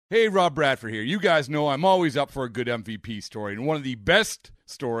Hey, Rob Bradford here. You guys know I'm always up for a good MVP story, and one of the best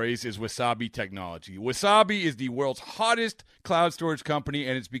stories is Wasabi Technology. Wasabi is the world's hottest cloud storage company,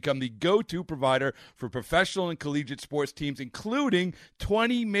 and it's become the go-to provider for professional and collegiate sports teams, including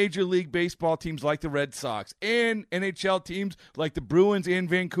 20 Major League Baseball teams like the Red Sox and NHL teams like the Bruins and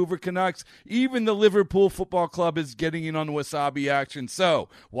Vancouver Canucks. Even the Liverpool Football Club is getting in on the Wasabi action. So,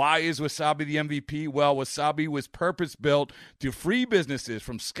 why is Wasabi the MVP? Well, Wasabi was purpose-built to free businesses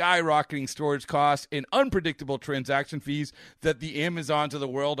from skyrocketing storage costs and unpredictable transaction fees that the Amazons of the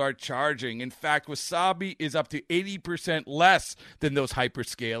world are charging. In fact, Wasabi is up to 80% less than those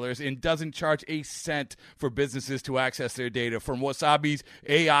hyperscalers and doesn't charge a cent for businesses to access their data. From Wasabi's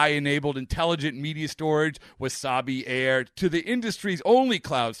AI-enabled intelligent media storage, Wasabi Air, to the industry's only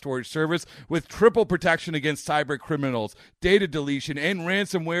cloud storage service with triple protection against cyber criminals, data deletion, and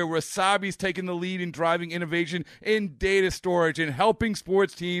ransomware, Wasabi's taken the lead in driving innovation in data storage and helping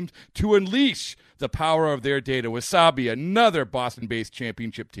sports teams to unleash the power of their data. Wasabi, another Boston-based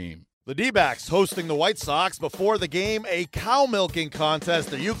championship team. The D-backs hosting the White Sox before the game, a cow milking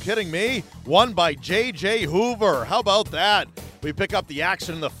contest. Are you kidding me? Won by J.J. Hoover. How about that? We pick up the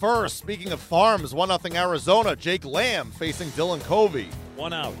action in the first. Speaking of farms, 1-0 Arizona. Jake Lamb facing Dylan Covey.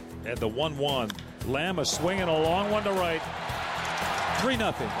 1 out at the 1-1. Lamb is swinging a long one to right.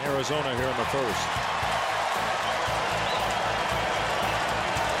 3-0 Arizona here in the first.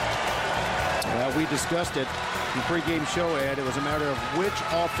 We discussed it in the pregame show, Ed. It was a matter of which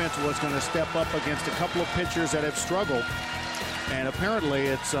offense was going to step up against a couple of pitchers that have struggled. And apparently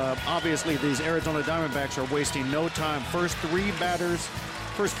it's obviously these Arizona Diamondbacks are wasting no time. First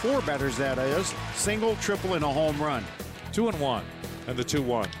four batters, that is, single, triple, and a home run. 2-1 and the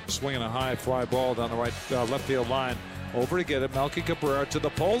 2-1. Swinging a high fly ball down the left field line. Over to get it. Melky Cabrera to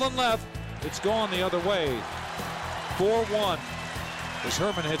the pole and left. It's gone the other way. 4-1 as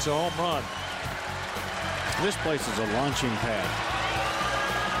Herman hits a home run. This place is a launching pad.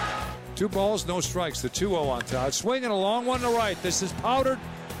 2 balls, no strikes. The 2-0 on Todd. Swinging a long one to right. This is powdered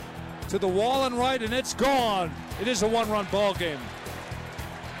to the wall and right, and it's gone. It is a 1-run ball game.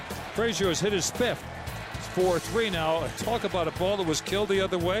 Frazier has hit his 5th. It's 4-3 now. Talk about a ball that was killed the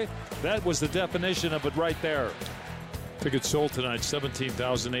other way. That was the definition of it right there. Tickets sold tonight,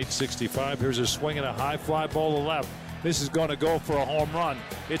 $17,865. Here's a swing and a high fly ball to left. This is going to go for a home run.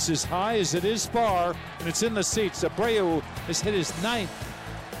 It's as high as it is far, and it's in the seats. Abreu has hit his 9th,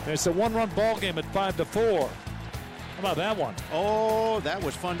 and it's a 1-run ball game at 5-4. How about that one? Oh, that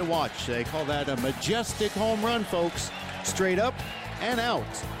was fun to watch. They call that a majestic home run, folks. Straight up and out.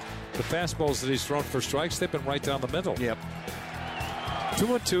 The fastballs that he's thrown for strikes, they've been right down the middle. Yep.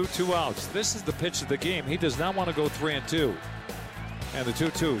 2-2, 2 outs. This is the pitch of the game. He does not want to go 3-2. And the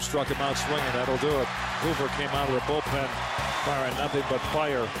 2-2 struck him out swinging. That'll do it. Hoover came out of the bullpen firing nothing but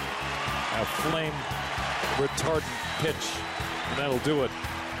fire. A flame retardant pitch. And that'll do it.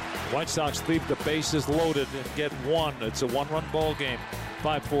 White Sox leave the bases loaded and get 1. It's a 1-run ball game.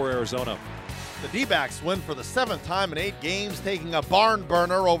 5-4 Arizona. The D-backs win for the 7th time in 8 games, taking a barn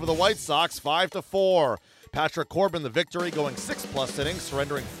burner over the White Sox 5-4. Patrick Corbin the victory, going 6+ innings,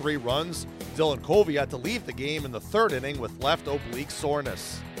 surrendering 3 runs. Dylan Covey had to leave the game in the 3rd inning with left oblique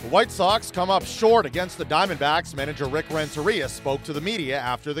soreness. The White Sox come up short against the Diamondbacks. Manager Rick Renteria spoke to the media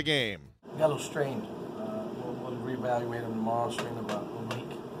after the game. We got a little strained. We'll reevaluate him tomorrow, strained about a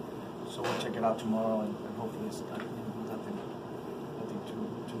week. So we'll check it out tomorrow, and hopefully it's nothing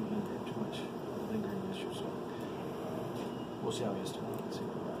too much lingering issue. So we'll see how he is tomorrow.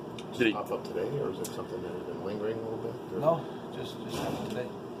 Did he pop up today, or is it something that has been lingering a little bit? Or? No, just happened today.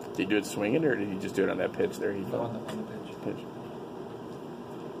 Did he do it swinging, or did he just do it on that pitch there? On the pitch.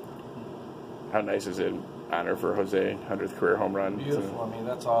 How nice is it? Honor for Jose, 100th career home run. Beautiful. I mean,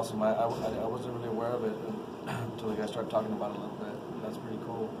 that's awesome. I wasn't really aware of it until the guys started talking about it a little bit. That's pretty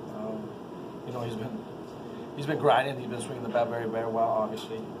cool. He's been grinding. He's been swinging the bat very, very well.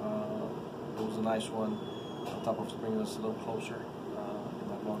 Obviously, it was a nice one. On top of bringing us a little closer in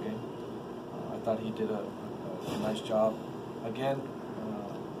that ball game. I thought he did a nice job. Again,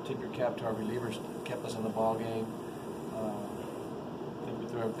 tip your cap to our relievers. Kept us in the ball game. I think we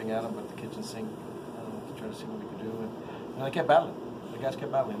threw everything at them, but the kitchen sink to try to see what we could do. And they kept battling. The guys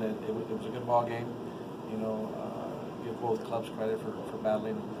kept battling. It was a good ball game. Give both clubs credit for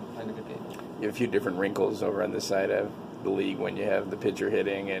battling and playing a good game. You have a few different wrinkles over on this side of the league when you have the pitcher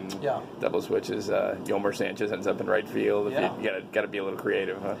hitting and double switches. Yomer Sanchez ends up in right field. You got to be a little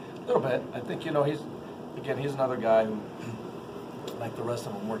creative, huh? A little bit. I think he's another guy who, like the rest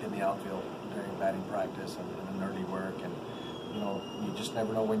of them, work in the outfield during batting practice and early work, and you just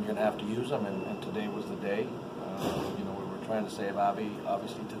never know when you're going to have to use them. And today was the day. We were trying to save Abby,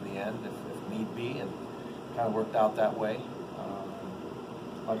 obviously, to the end, if need be, and kind of worked out that way.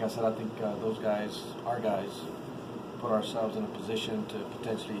 Like I said, I think those guys, our guys, put ourselves in a position to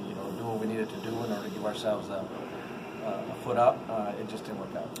potentially, do what we needed to do in order to give ourselves a foot up. It just didn't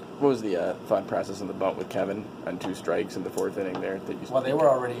work out. What was the thought process on the bunt with Kevin on 2 strikes in the 4th inning there? Well,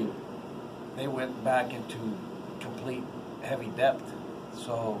 they went back into complete heavy depth.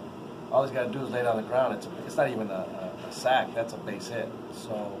 So all he's got to do is lay down the ground. It's not even a sack. That's a base hit.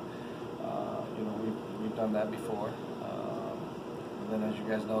 So, we've done that before. And then as you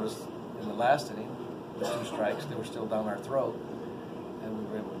guys noticed in the last inning, the 2 strikes, they were still down our throat. And we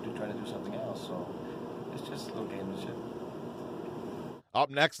were able to try to do something else. So it's just a little gamemanship. Up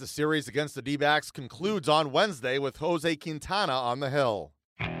next, the series against the D-backs concludes on Wednesday with Jose Quintana on the hill.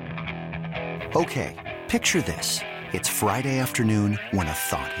 Okay, picture this. It's Friday afternoon when a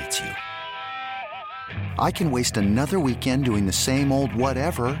thought hits you. I can waste another weekend doing the same old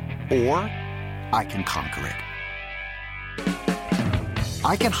whatever, or I can conquer it.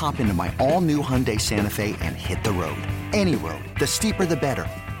 I can hop into my all-new Hyundai Santa Fe and hit the road. Any road. The steeper, the better.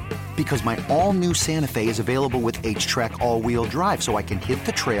 Because my all-new Santa Fe is available with H-Track all-wheel drive, so I can hit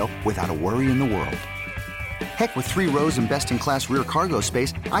the trail without a worry in the world. Heck, with 3 rows and best-in-class rear cargo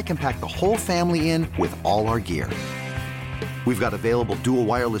space, I can pack the whole family in with all our gear. We've got available dual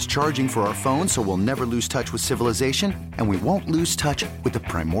wireless charging for our phones, so we'll never lose touch with civilization, and we won't lose touch with the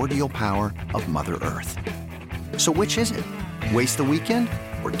primordial power of Mother Earth. So which is it? Waste the weekend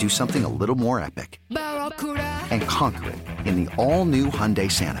or do something a little more epic? And conquer it in the all-new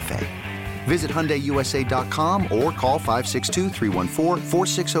Hyundai Santa Fe. Visit HyundaiUSA.com or call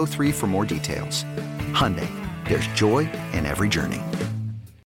 562-314-4603 for more details. Hyundai, there's joy in every journey.